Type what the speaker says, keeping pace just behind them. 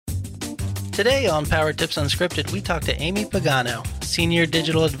Today on Power Tips Unscripted, we talk to Amy Pagano, Senior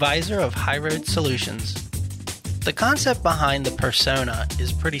Digital Advisor of High Road Solutions. The concept behind the persona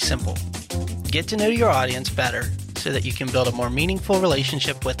is pretty simple. Get to know your audience better so that you can build a more meaningful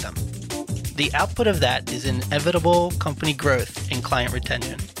relationship with them. The output of that is inevitable company growth and client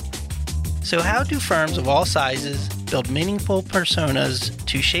retention. So how do firms of all sizes build meaningful personas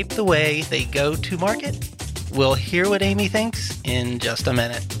to shape the way they go to market? We'll hear what Amy thinks in just a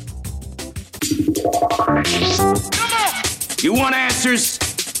minute. Come on! You want answers?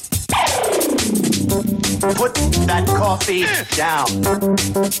 Put that coffee down.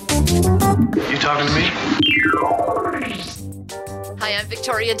 You talking to me? Hi, I'm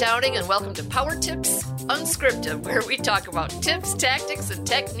Victoria Downing, and welcome to Power Tips Unscripted, where we talk about tips, tactics, and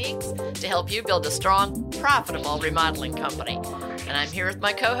techniques to help you build a strong, profitable remodeling company. And I'm here with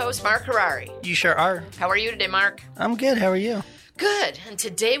my co-host, Mark Harari. You sure are. How are you today, Mark? I'm good. How are you? Good. And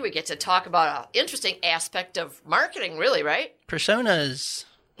today we get to talk about an interesting aspect of marketing, really, right? Personas.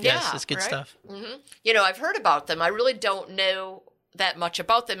 Yes, Yeah, it's good right? stuff. Mm-hmm. You know, I've heard about them. I really don't know that much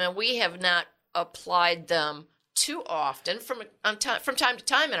about them, and we have not applied them too often from time to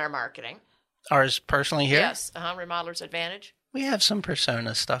time in our marketing. Ours personally here? Yes, Remodeler's Advantage. We have some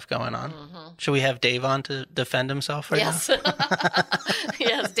persona stuff going on. Mm-hmm. Should we have Dave on to defend himself right Yes. now?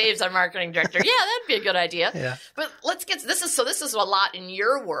 Yes, Dave's our marketing director. Yeah, that'd be a good idea. Yeah. But let's get this is a lot in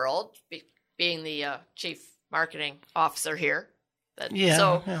your world, being the chief marketing officer here.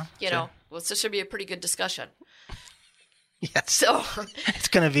 This should be a pretty good discussion. Yes. So it's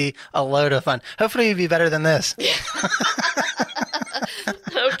going to be a load of fun. Hopefully it'll be better than this. Yeah.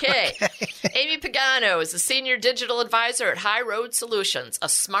 Okay. Amy Pagano is the Senior Digital Advisor at High Road Solutions, a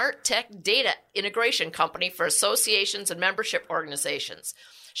smart tech data integration company for associations and membership organizations.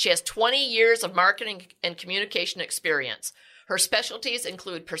 She has 20 years of marketing and communication experience. Her specialties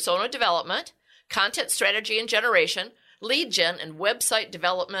include persona development, content strategy and generation, lead gen, and website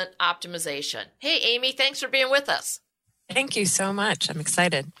development optimization. Hey, Amy, thanks for being with us. Thank you so much. I'm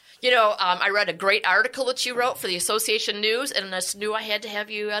excited. You know, I read a great article that you wrote for the Association News, and I just knew I had to have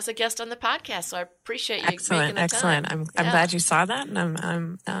you as a guest on the podcast. So I appreciate you making the Excellent. time. I'm glad you saw that, and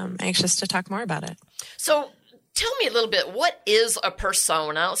I'm anxious to talk more about it. So tell me a little bit, what is a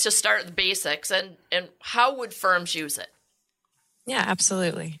persona? Let's just start at the basics, and how would firms use it? Yeah,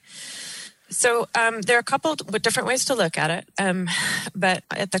 absolutely. So there are a couple of different ways to look at it, but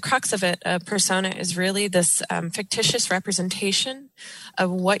at the crux of it, a persona is really this fictitious representation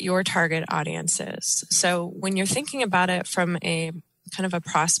of what your target audience is. So when you're thinking about it from a kind of a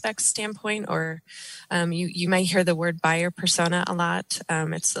prospect standpoint, or you might hear the word buyer persona a lot.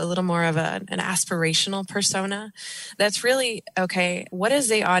 It's a little more of an aspirational persona. That's really, okay, what is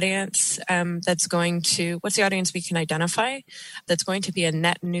the audience what's the audience we can identify that's going to be a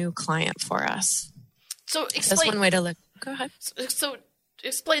net new client for us? So explain. That's one way to look. Go ahead. So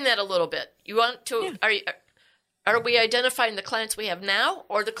explain that a little bit. You want to, are we identifying the clients we have now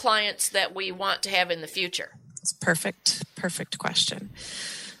or the clients that we want to have in the future? It's perfect question.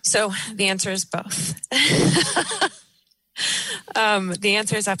 So the answer is both. The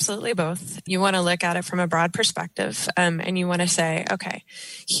answer is absolutely both. You want to look at it from a broad perspective, and you want to say, okay,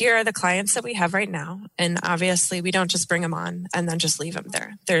 here are the clients that we have right now, and obviously we don't just bring them on and then just leave them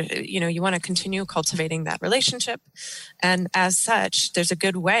there. You want to continue cultivating that relationship, and as such, there's a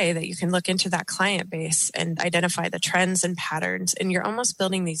good way that you can look into that client base and identify the trends and patterns, and you're almost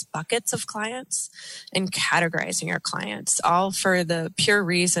building these buckets of clients and categorizing your clients, all for the pure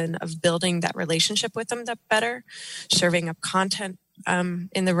reason of building that relationship with them better, serving up content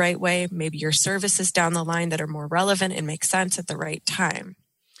in the right way, maybe your services down the line that are more relevant and make sense at the right time.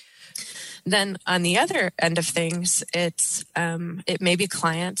 Then on the other end of things, it may be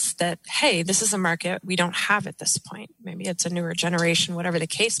clients that, hey, this is a market we don't have at this point. Maybe it's a newer generation, whatever the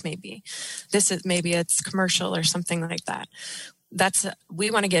case may be. Maybe it's commercial or something like that. We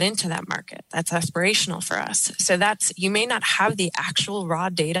want to get into that market. That's aspirational for us. So you may not have the actual raw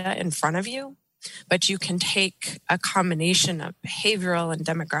data in front of you, but you can take a combination of behavioral and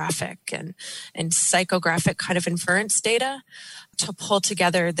demographic and psychographic kind of inference data to pull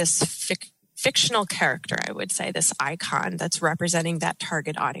together this fictional character, I would say, this icon that's representing that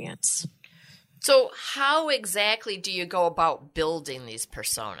target audience. So how exactly do you go about building these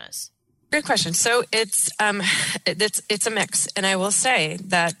personas? Great question. So it's a mix. And I will say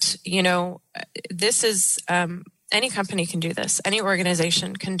that, this is Any company can do this. Any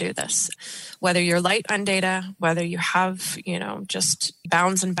organization can do this. Whether you're light on data, whether you have, just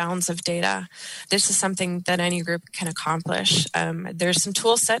bounds and bounds of data, this is something that any group can accomplish. There's some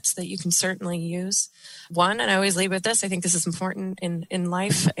tool sets that you can certainly use. One, and I always lead with this, I think this is important in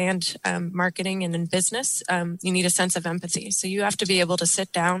life and marketing and in business, you need a sense of empathy. So you have to be able to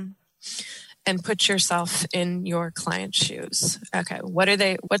sit down and put yourself in your client's shoes. Okay,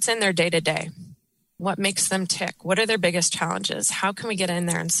 what's in their day-to-day? What makes them tick? What are their biggest challenges? How can we get in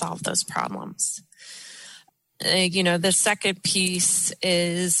there and solve those problems? The second piece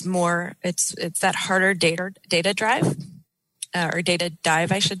is more, it's that harder data drive, or data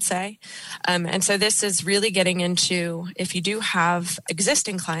dive, I should say. And so this is really getting into, if you do have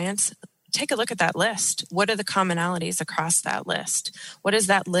existing clients, take a look at that list. What are the commonalities across that list? What is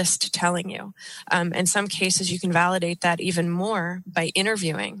that list telling you? In some cases, you can validate that even more by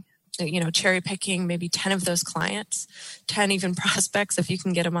interviewing. Cherry picking maybe 10 of those clients, 10 even prospects, if you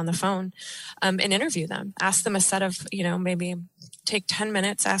can get them on the phone, and interview them. Ask them a set of, maybe take 10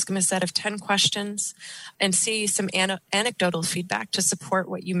 minutes, ask them a set of 10 questions, and see some anecdotal feedback to support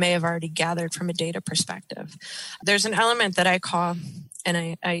what you may have already gathered from a data perspective. There's an element that I call,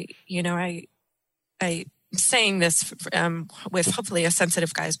 and I saying this with hopefully a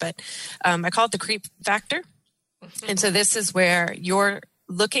sensitive guys, but I call it the creep factor. And so this is where you're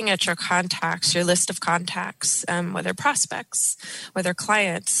looking at your contacts, your list of contacts, whether prospects, whether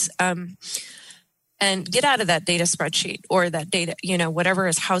clients, and get out of that data spreadsheet or that data, whatever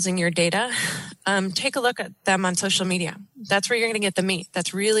is housing your data. Take a look at them on social media. That's where you're going to get the meat.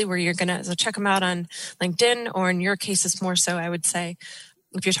 That's really where you're going to check them out on LinkedIn, or in your case, it's more so, I would say,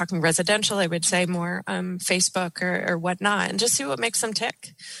 if you're talking residential, I would say more Facebook or whatnot, and just see what makes them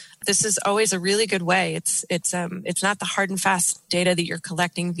tick. This is always a really good way. It's not the hard and fast data that you're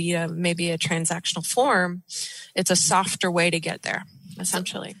collecting via maybe a transactional form. It's a softer way to get there,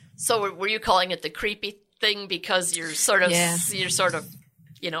 essentially. So were you calling it the creepy thing because you're sort of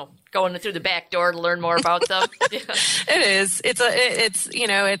going through the back door to learn more about them? Yeah. It is.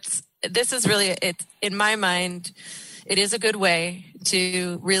 This is really in my mind. It is a good way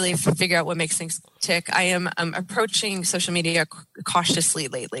to really figure out what makes things tick. I am approaching social media cautiously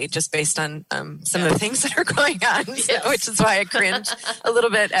lately, just based on some of the things that are going on, Yes. which is why I cringe a little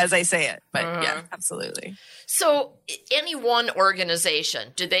bit as I say it. But yeah, absolutely. So any one organization,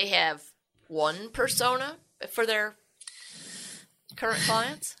 do they have one persona for their current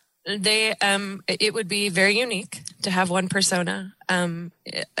clients? It would be very unique to have one persona.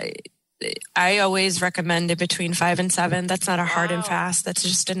 I always recommend it between 5 and 7. That's not a hard and fast. That's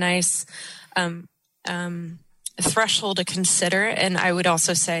just a nice threshold to consider. And I would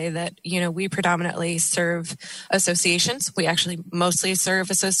also say that, we predominantly serve associations. We actually mostly serve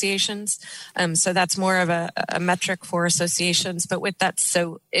associations. So that's more of a metric for associations. But with that,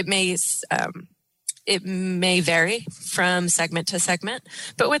 so it may vary from segment to segment.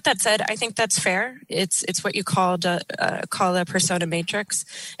 But with that said, I think that's fair. It's what you call a persona matrix.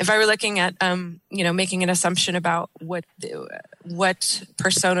 If I were looking at, making an assumption about what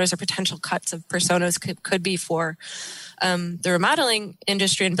personas or potential cuts of personas could be for the remodeling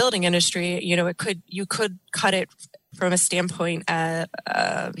industry and building industry, you could cut it from a standpoint.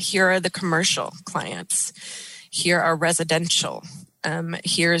 Here are the commercial clients. Here are residential.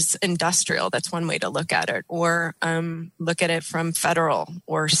 Here's industrial. That's one way to look at it, or look at it from federal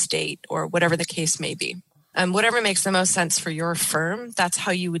or state or whatever the case may be. Whatever makes the most sense for your firm, that's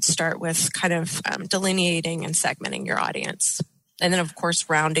how you would start with kind of delineating and segmenting your audience. And then, of course,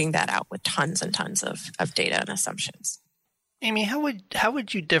 rounding that out with tons and tons of data and assumptions. Amy, how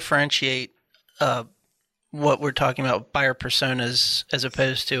would you differentiate what we're talking about, buyer personas, as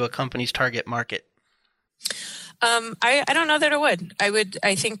opposed to a company's target market? I don't know that it would.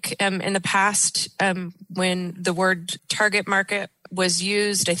 I think in the past, when the word target market was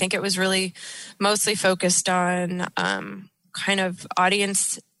used, I think it was really mostly focused on kind of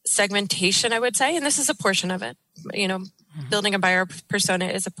audience segmentation, I would say. And this is a portion of it. Building a buyer persona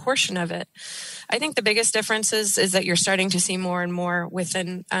is a portion of it. I think the biggest difference is that you're starting to see more and more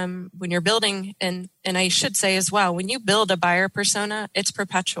within when you're building, and I should say as well, when you build a buyer persona, it's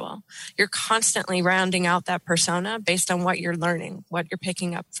perpetual. You're constantly rounding out that persona based on what you're learning, what you're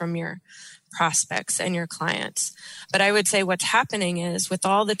picking up from your prospects and your clients. But I would say what's happening is, with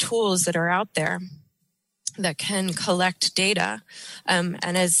all the tools that are out there that can collect data, and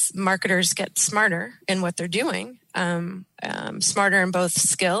as marketers get smarter in what they're doing, smarter in both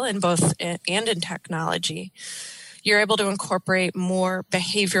skill and in technology, you're able to incorporate more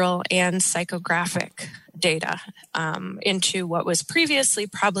behavioral and psychographic data into what was previously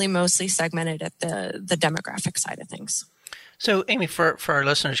probably mostly segmented at the demographic side of things. So, Amy, for our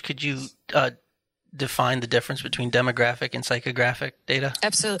listeners, could you define the difference between demographic and psychographic data?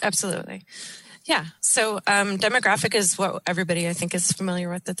 Absolutely. Yeah. So demographic is what everybody, I think, is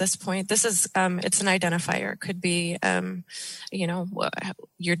familiar with at this point. This is, it's an identifier. It could be,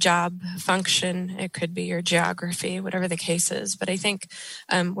 your job function. It could be your geography, whatever the case is. But I think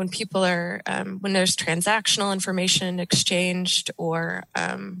when people are, when there's transactional information exchanged, or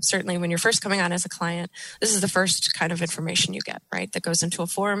certainly when you're first coming on as a client, this is the first kind of information you get, right? That goes into a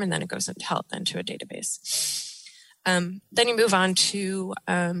form, and then it goes into a database. Then you move on to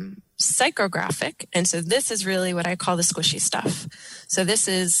psychographic. And so this is really what I call the squishy stuff. So this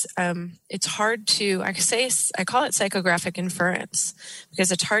is, it's hard to, I call it psychographic inference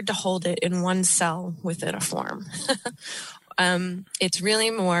because it's hard to hold it in one cell within a form. It's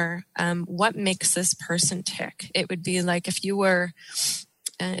really more what makes this person tick. It would be like if you were,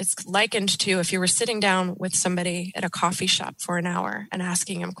 it's likened to if you were sitting down with somebody at a coffee shop for an hour and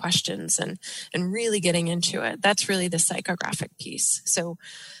asking them questions and really getting into it. That's really the psychographic piece. So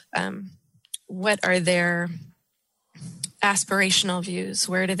what are their aspirational views?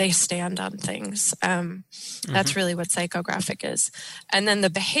 Where do they stand on things? That's really what psychographic is. And then the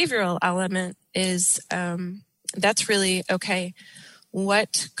behavioral element is that's really, okay,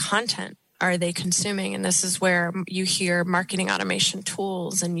 what content are they consuming? And this is where you hear marketing automation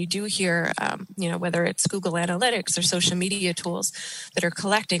tools, and you do hear, whether it's Google Analytics or social media tools that are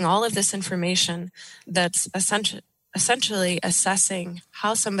collecting all of this information that's essentially assessing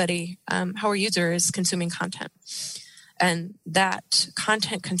how how a user is consuming content. And that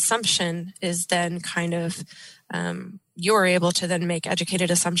content consumption is then kind of, you're able to then make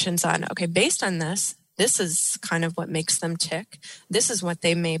educated assumptions on, okay, based on this is kind of what makes them tick. This is what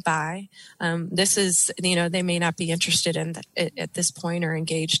they may buy. This is, they may not be interested in at this point or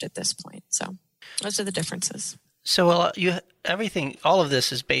engaged at this point. So those are the differences. So all of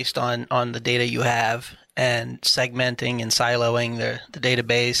this is based on the data you have and segmenting and siloing the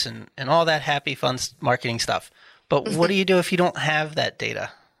database and all that happy, fun marketing stuff. But what do you do if you don't have that data?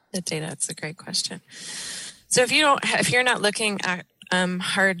 The data, that's a great question. So if you're not looking at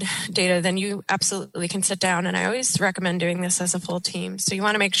hard data, then you absolutely can sit down. And I always recommend doing this as a full team. So you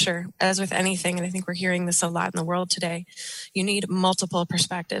want to make sure, as with anything, and I think we're hearing this a lot in the world today, you need multiple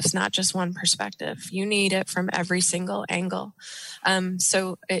perspectives, not just one perspective. You need it from every single angle.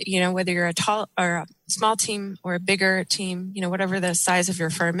 So whether you're a tall or a small team or a bigger team, whatever the size of your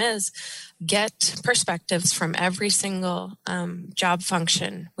firm is, get perspectives from every single job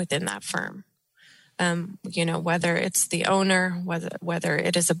function within that firm. Whether it's the owner, whether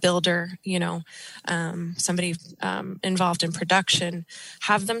it is a builder, somebody involved in production,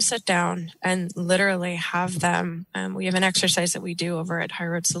 have them sit down and literally have them. We have an exercise that we do over at High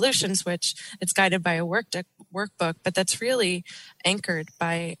Road Solutions, which it's guided by a workbook, but that's really anchored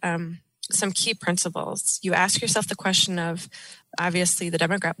by some key principles. You ask yourself the question of, obviously,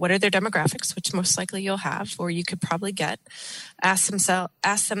 what are their demographics, which most likely you'll have, or you could probably get. Ask them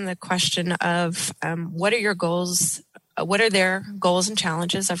the question of what are your goals? What are their goals and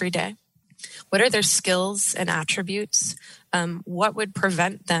challenges every day? What are their skills and attributes? What would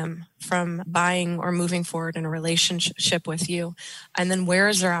prevent them from buying or moving forward in a relationship with you? And then where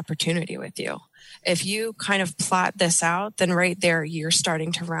is their opportunity with you? If you kind of plot this out, then right there, you're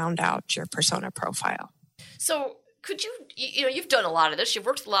starting to round out your persona profile. So could you've done a lot of this. You've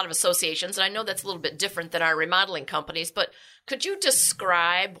worked with a lot of associations, and I know that's a little bit different than our remodeling companies, but could you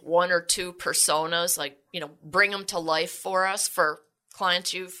describe one or two personas, bring them to life for us, for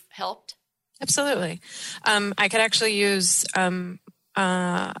clients you've helped? Absolutely. I could actually use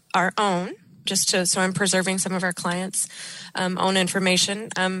our own, so I'm preserving some of our clients' own information.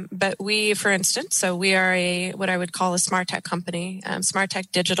 But we, for instance, we are what I would call a smart tech company, smart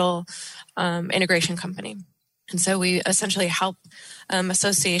tech digital integration company. And so we essentially help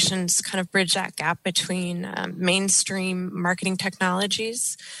associations kind of bridge that gap between mainstream marketing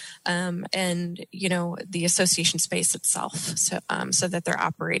technologies and, the association space itself, so that they're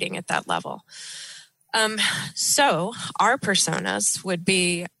operating at that level. So our personas would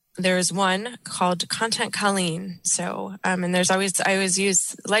be, there's one called Content Colleen. So, and I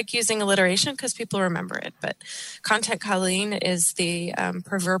always like using alliteration because people remember it, but Content Colleen is the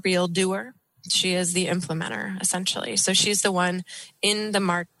proverbial doer. She is the implementer, essentially. So she's the one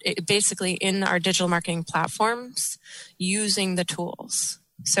basically in our digital marketing platforms using the tools.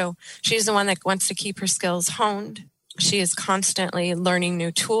 So she's the one that wants to keep her skills honed She is constantly learning new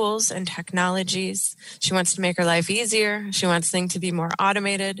tools and technologies. She wants to make her life easier. She wants things to be more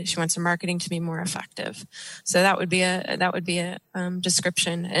automated. She wants her marketing to be more effective. So that would be a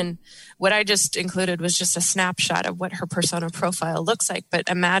description. And what I just included was just a snapshot of what her persona profile looks like. But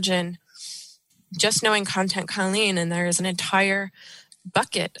imagine just knowing Content Colleen, and there is an entire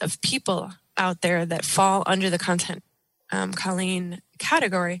bucket of people out there that fall under the Content Colleen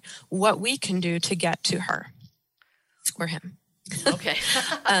category, what we can do to get to her. Or him. Okay.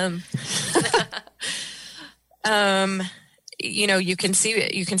 You can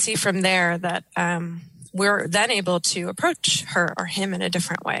see from there that we're then able to approach her or him in a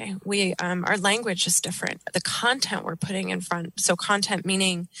different way. Our language is different. The content we're putting in front. So content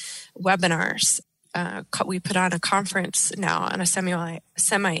meaning webinars. We put on a conference now on a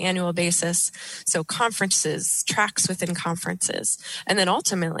semi-annual basis. So conferences, tracks within conferences, and then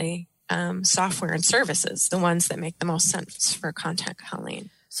ultimately software and services, the ones that make the most sense for Content Colleen.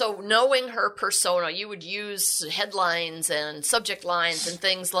 So knowing her persona, you would use headlines and subject lines and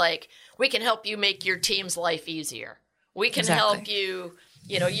things like, we can help you make your team's life easier. We can help you,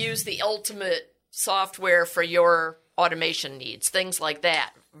 use the ultimate software for your automation needs, things like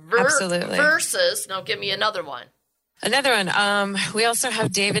that. Absolutely. Versus, now give me another one. Another one. We also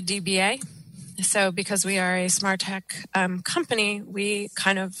have David DBA. So because we are a smart tech company, we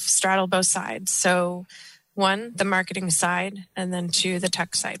kind of straddle both sides. So one, the marketing side, and then two, the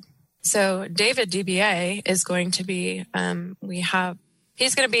tech side. So David DBA is going to be,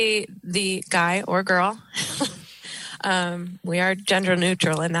 he's going to be the guy or girl. We are gender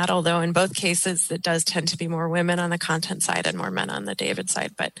neutral in that, although in both cases it does tend to be more women on the content side and more men on the David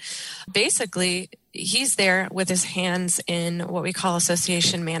side. But basically, he's there with his hands in what we call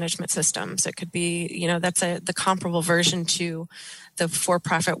association management systems. It could be, that's the comparable version to the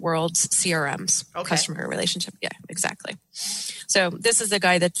for-profit world's CRMs, customer relationship. Yeah, exactly. So this is the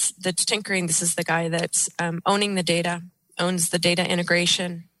guy that's tinkering. This is the guy that's owning the data, owns the data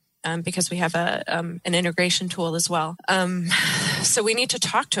integration, because we have an integration tool as well. So we need to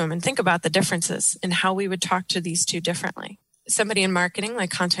talk to him and think about the differences in how we would talk to these two differently. Somebody in marketing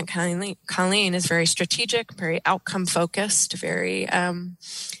like Content Colleen is very strategic, very outcome focused, very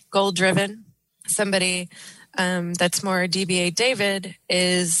goal driven. Somebody that's more DBA David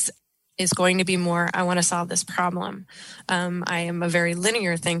is going to be more, I want to solve this problem. I am a very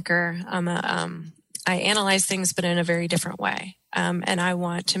linear thinker. I analyze things, but in a very different way. And I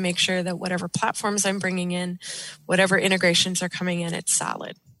want to make sure that whatever platforms I'm bringing in, whatever integrations are coming in, it's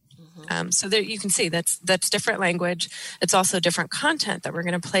solid. So there you can see that's different language. It's also different content that we're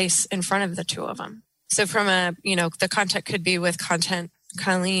going to place in front of the two of them. So from the content could be with Content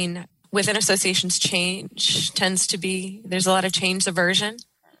Colleen. Within associations, change tends to be, there's a lot of change aversion,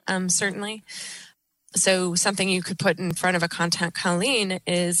 certainly. So something you could put in front of a Content Colleen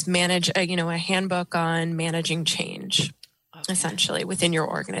is manage a handbook on managing change, essentially within your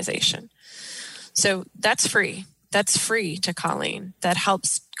organization. So that's free. That's free to Colleen. That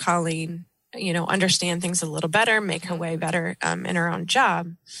helps Colleen, understand things a little better, make her way better in her own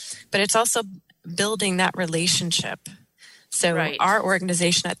job. But it's also building that relationship. So our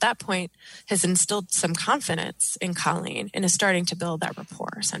organization at that point has instilled some confidence in Colleen and is starting to build that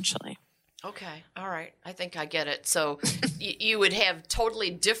rapport, essentially. Okay. All right. I think I get it. So you would have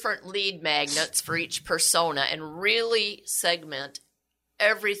totally different lead magnets for each persona and really segment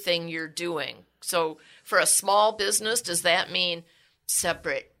everything you're doing. So for a small business, does that mean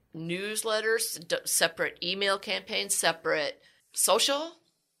separate newsletters, separate email campaigns, separate social?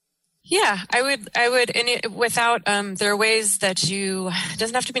 Yeah, I would, and without, there are ways that it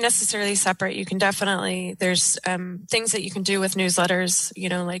doesn't have to be necessarily separate. You can definitely, there's things that you can do with newsletters,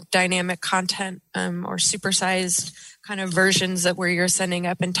 like dynamic content or supersized kind of versions where you're sending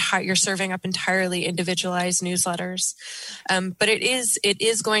up you're serving up entirely individualized newsletters. But it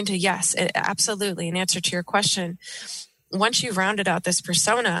is going to, absolutely, in answer to your question, once you've rounded out this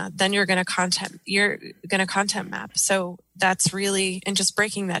persona, then you're going to content map. So that's really, and just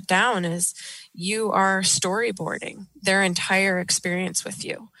breaking that down is you are storyboarding their entire experience with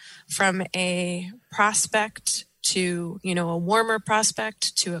you, from a prospect to, a warmer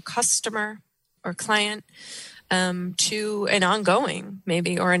prospect to a customer or client, to an ongoing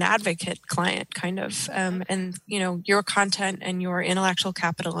maybe, or an advocate client kind of. And, your content and your intellectual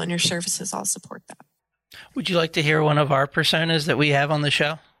capital and your services all support that. Would you like to hear one of our personas that we have on the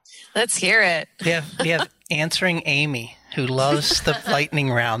show? Let's hear it. We have Answering Amy, who loves the lightning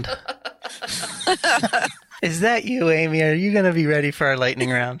round. Is that you, Amy? Are you going to be ready for our lightning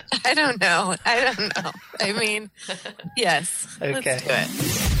round? I don't know. I mean, yes. Okay. Let's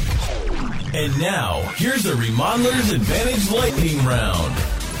do it. And now, here's the Remodeler's Advantage Lightning Round.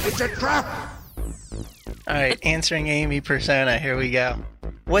 It's a trap! All right, answering Amy Persona. Here we go.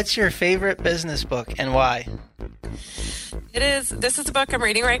 What's your favorite business book and why? This is a book I'm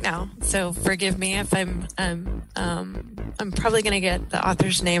reading right now, so forgive me if I'm probably going to get the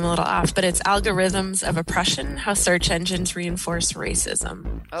author's name a little off, but it's Algorithms of Oppression, How Search Engines Reinforce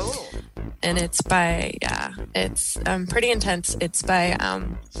Racism. Oh. And it's by, it's pretty intense. It's by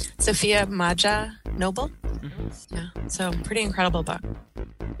Sophia Maja Noble. Mm-hmm. Yeah, so pretty incredible book.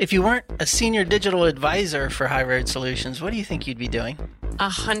 If you weren't a senior digital advisor for High Road Solutions, what do you think you'd be doing?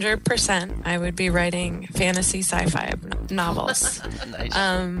 100%. I would be writing fantasy sci-fi novels. Nice.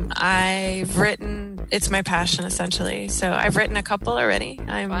 I've written, it's my passion essentially. So I've written a couple already.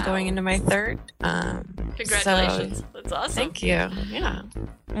 I'm going into my third. Congratulations. So, that's awesome. Thank you. Yeah.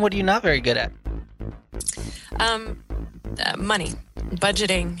 What are you not very good at? Money,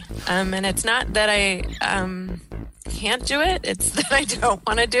 budgeting. And it's not that I can't do it, it's that I don't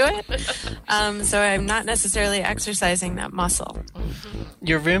want to do it. So I'm not necessarily exercising that muscle.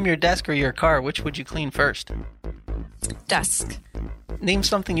 Your room, your desk, or your car, which would you clean first? Desk. Name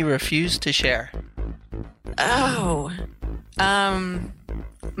something you refuse to share. Oh,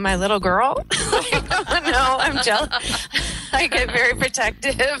 my little girl. No, I'm jealous. I get very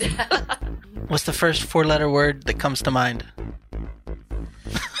protective. What's the first four-letter word that comes to mind?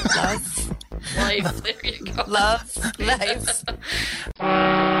 Love. Life. There you go. Love. Life.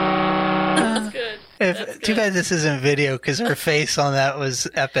 That's good. Too bad this isn't video because her face on that was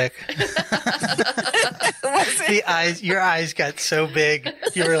epic. The eyes, your eyes got so big.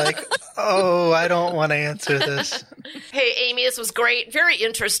 You were like, "Oh, I don't want to answer this." Hey, Amy, this was great. Very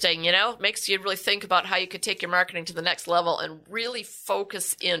interesting, Makes you really think about how you could take your marketing to the next level and really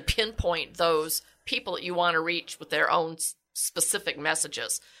focus in, pinpoint those people that you want to reach with their own specific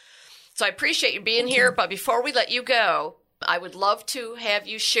messages. So I appreciate you being here, but before we let you go, I would love to have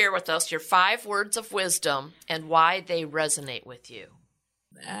you share with us your 5 words of wisdom and why they resonate with you.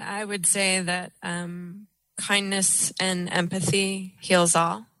 I would say that kindness and empathy heals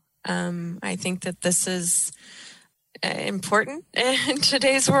all. I think that this is important in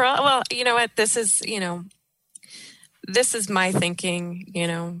today's world. Well, you know what? This is my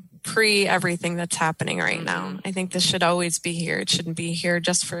thinking, pre everything that's happening right now. I think this should always be here. It shouldn't be here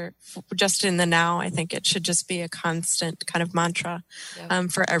just in the now. I think it should just be a constant kind of mantra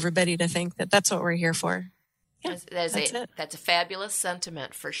for everybody to think that that's what we're here for. Yeah, that's a fabulous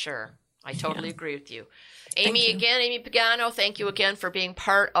sentiment for sure. I totally agree with you. Amy Pagano, thank you again for being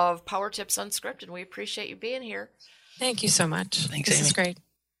part of Power Tips Unscripted. We appreciate you being here. Thank you so much. Thanks, this Amy. is great.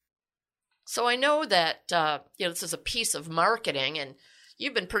 So I know that this is a piece of marketing, and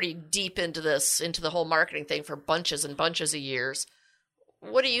you've been pretty deep into the whole marketing thing for bunches and bunches of years.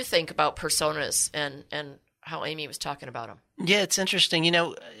 What do you think about personas and how Amy was talking about them? Yeah, it's interesting.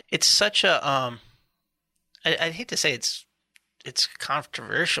 It's such a I'd hate to say it's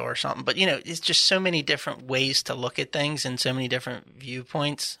controversial or something, but it's just so many different ways to look at things and so many different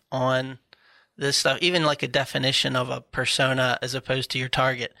viewpoints on this stuff. Even like a definition of a persona as opposed to your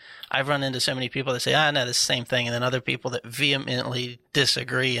target. I've run into so many people that say, no, this is the same thing. And then other people that vehemently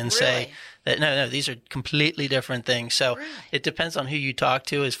disagree and say that, no, these are completely different things. So it depends on who you talk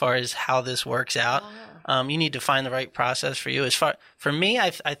to as far as how this works out. You need to find the right process for you. For me, I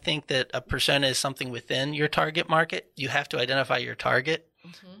think that a persona is something within your target market. You have to identify your target.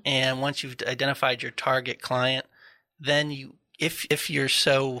 Mm-hmm. And once you've identified your target client, then if you're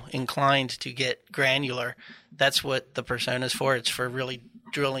so inclined to get granular, that's what the persona is for. It's for really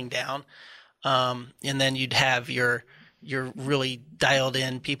drilling down. And then you'd have your really dialed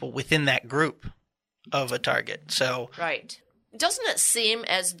in people within that group of a target. So right. Doesn't it seem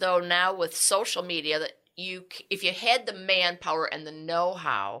as though now with social media that if you had the manpower and the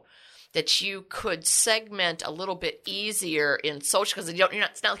know-how, that you could segment a little bit easier in social, because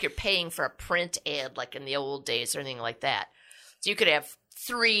it's not like you're paying for a print ad like in the old days or anything like that. So you could have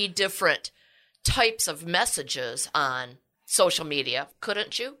 3 different types of messages on social media,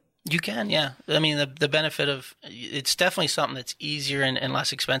 couldn't you? You can, yeah. I mean, the benefit of it's definitely something that's easier and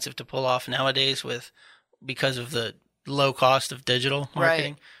less expensive to pull off nowadays because of the low cost of digital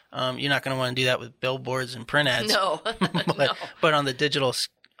marketing. Right. You're not going to want to do that with billboards and print ads. No. But on the digital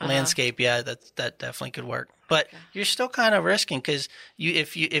landscape, yeah, that definitely could work. But you're still kind of risking because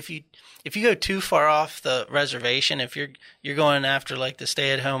if you go too far off the reservation, if you're going after like the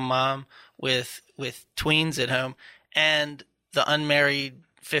stay-at-home mom with tweens at home and the unmarried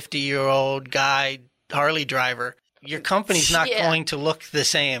 50-year-old guy Harley driver, your company's not Yeah. going to look the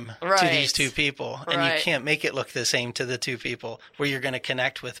same to Right. these two people, and Right. you can't make it look the same to the two people where you're going to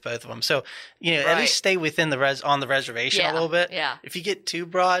connect with both of them. So, at Right. least stay within the on the reservation Yeah, a little bit. yeah. If you get too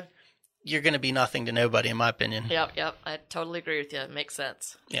broad, you're going to be nothing to nobody, in my opinion. Yep. I totally agree with you. It makes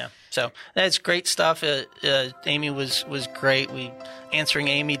sense. Yeah. So that's great stuff. Amy was great. Answering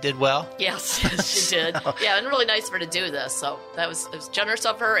Amy did well. Yes, she did. Yeah, and really nice of her to do this. So it was generous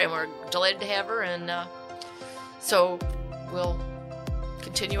of her, and we're delighted to have her. And so we'll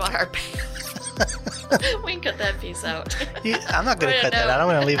continue on our path. We can cut that piece out. I'm not going to I cut that know. out. I'm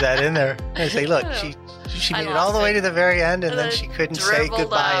going to leave that in there. I'm going to say, look, she I made it all the lost way it. to the very end, and And then then she couldn't say dribbled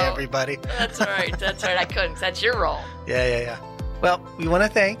goodbye, out. everybody. That's right. I couldn't. That's your role. Yeah. Well, we want to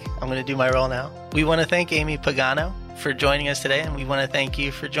thank, I'm going to do my role now. We want to thank Amy Pagano for joining us today, and we want to thank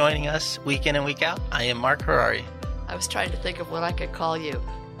you for joining us week in and week out. I am Mark Harari. I was trying to think of what I could call you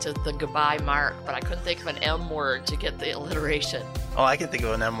to the goodbye mark, but I couldn't think of an M word to get the alliteration. Oh, I can think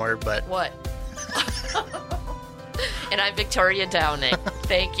of an M word, but What? And I'm Victoria Downing.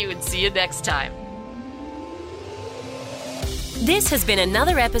 Thank you, and see you next time. This has been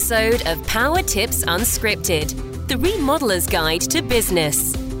another episode of Power Tips Unscripted, the Remodeler's Guide to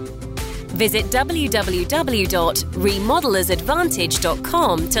Business. Visit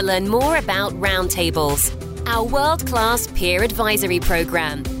www.remodelersadvantage.com to learn more about Roundtables, our world-class peer advisory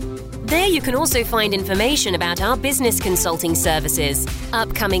program. There you can also find information about our business consulting services,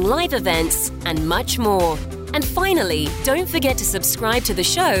 upcoming live events, and much more. And finally, don't forget to subscribe to the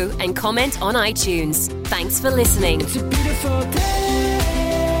show and comment on iTunes. Thanks for listening. It's a beautiful day.